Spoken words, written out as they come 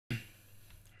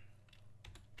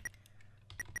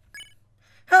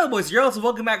Hello boys and girls, and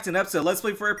welcome back to an episode of Let's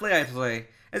Play for IPLAY, IPLAY.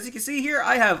 As you can see here,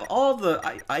 I have all the...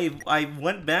 I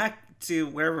went back to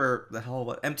wherever the hell...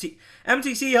 What,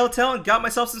 MTC Hotel and got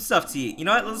myself some stuff to eat. You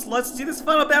know what? Let's do this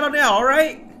final battle now,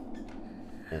 alright?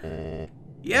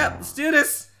 Yep, let's do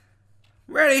this.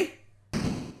 Ready?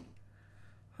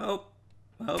 Hope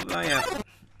I am.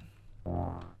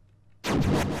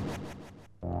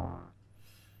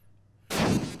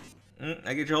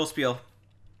 I get your whole spiel.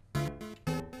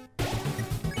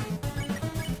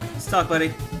 Let's talk,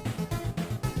 buddy.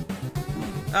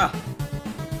 Ah.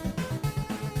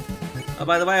 Oh,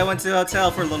 by the way, I went to the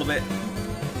hotel for a little bit.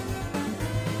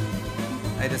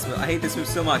 I hate this move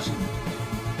so much.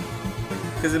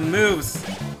 Because it moves.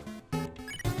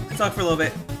 Let's talk for a little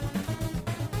bit.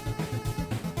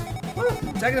 Woo!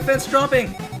 Attack and defense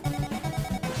dropping!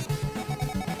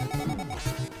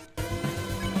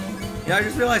 Yeah, I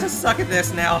just realized I suck at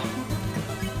this now.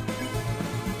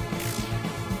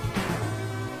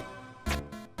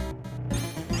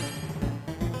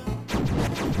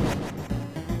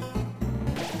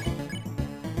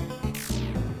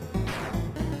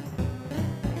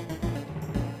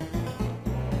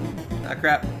 Ah,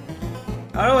 crap. I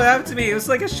don't know what happened to me. It was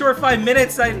like a short 5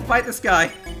 minutes I didn't fight this guy.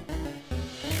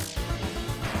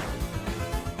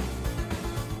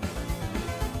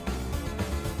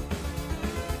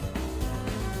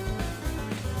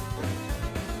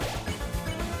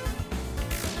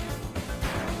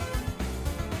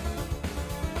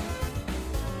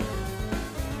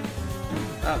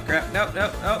 Oh crap, no.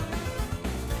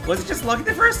 Was it just lucky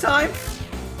the first time?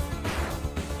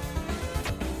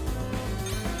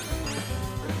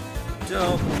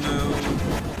 Don't move.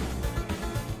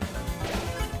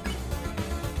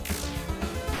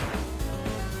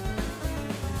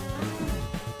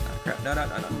 Oh crap, no.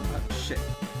 Oh, shit.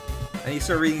 I need to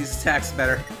start reading these attacks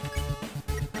better.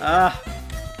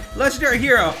 Legendary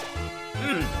hero!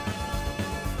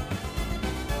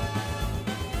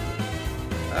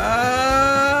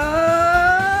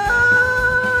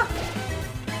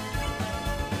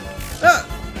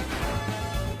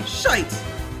 Shite!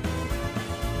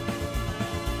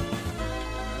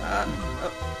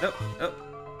 No.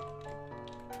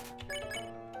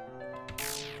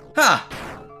 Ha!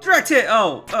 Direct hit!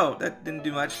 Oh, that didn't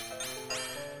do much.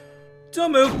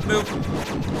 Don't move.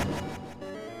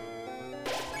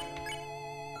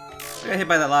 I got hit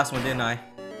by that last one, didn't I?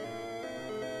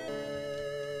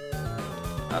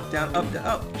 Up, down,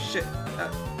 oh, shit.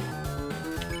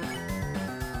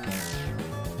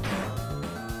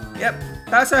 Yep,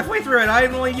 that's halfway through it. I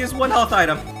only used one health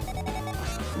item.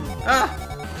 Ah!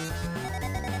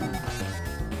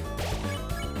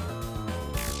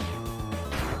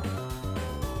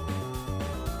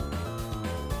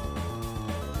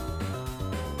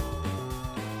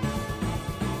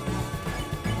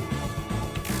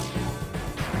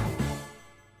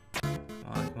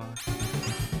 Come on.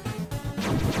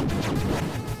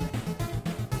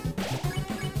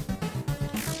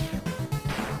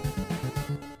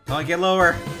 Come on, get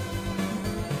lower.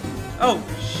 Oh,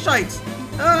 shite!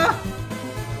 Ah!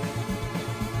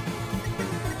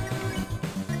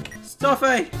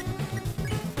 Stuffy!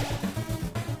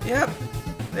 Yep.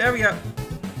 There we go.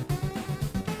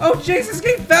 Oh, jeez, it's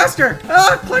getting faster!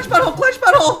 Ah! Clench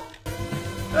butthole!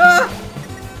 Ah!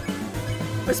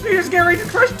 My spear's getting ready to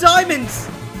crush diamonds!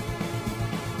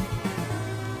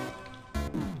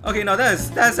 Okay, no,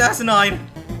 that's asinine.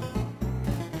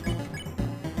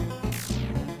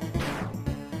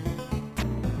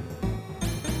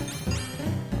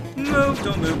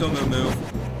 Move, don't move.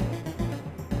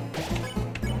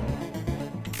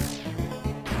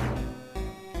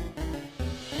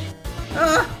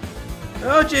 Ah!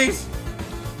 Oh, jeez!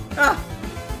 Ah!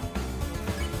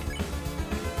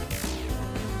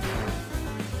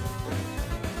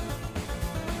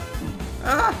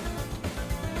 Ah!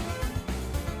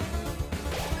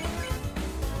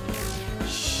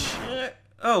 Shit!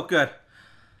 Oh, good.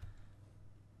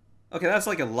 Okay, that's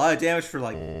like a lot of damage for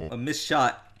like a missed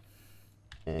shot.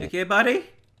 You okay, buddy?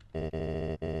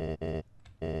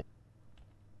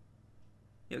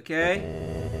 You okay?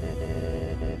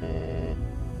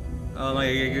 Oh my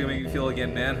god, you're gonna make me feel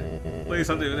again, man. Please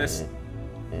don't do this.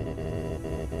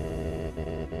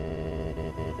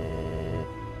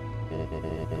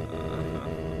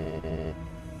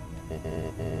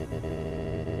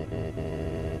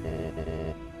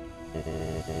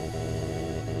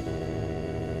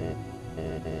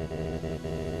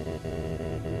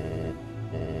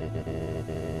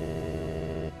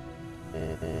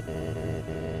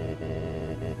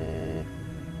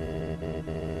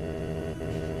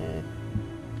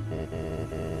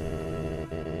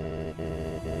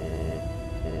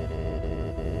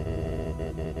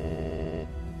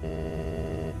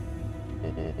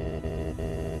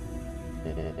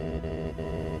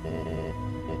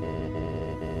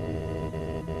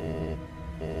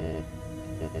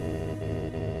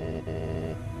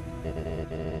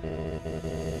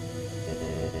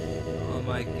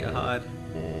 my god.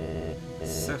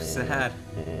 So sad.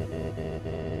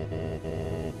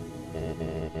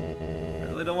 I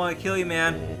really don't want to kill you,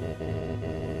 man.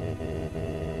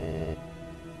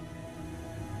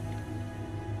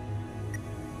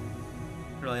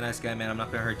 Really nice guy, man. I'm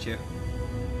not gonna hurt you.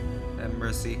 Have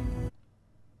mercy.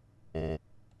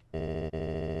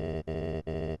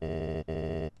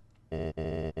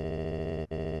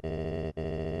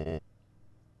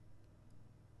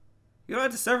 You don't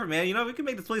have to suffer, man. You know, we can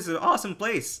make this place an awesome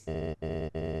place.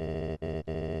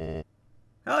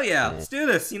 Hell yeah, let's do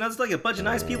this. You know, there's like a bunch of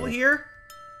nice people here.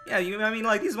 Yeah, I mean,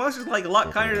 like, these monsters are like a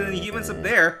lot kinder than the humans up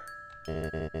there.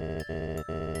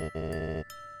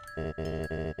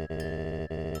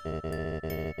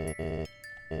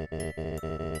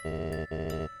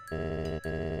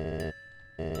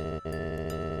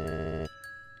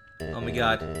 Oh my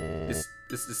god.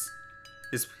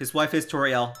 His wife is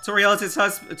Toriel. Toriel is his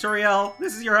husband. Toriel,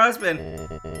 this is your husband.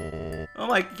 Oh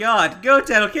my god. Go,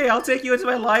 Ted, okay? I'll take you into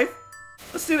my life.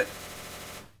 Let's do it.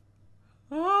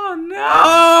 Oh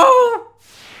no!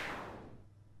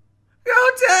 Go,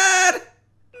 Ted!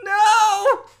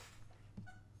 No!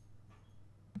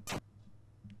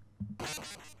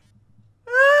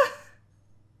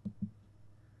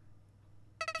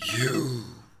 You.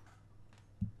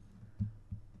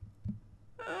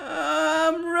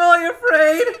 I'm really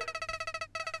afraid.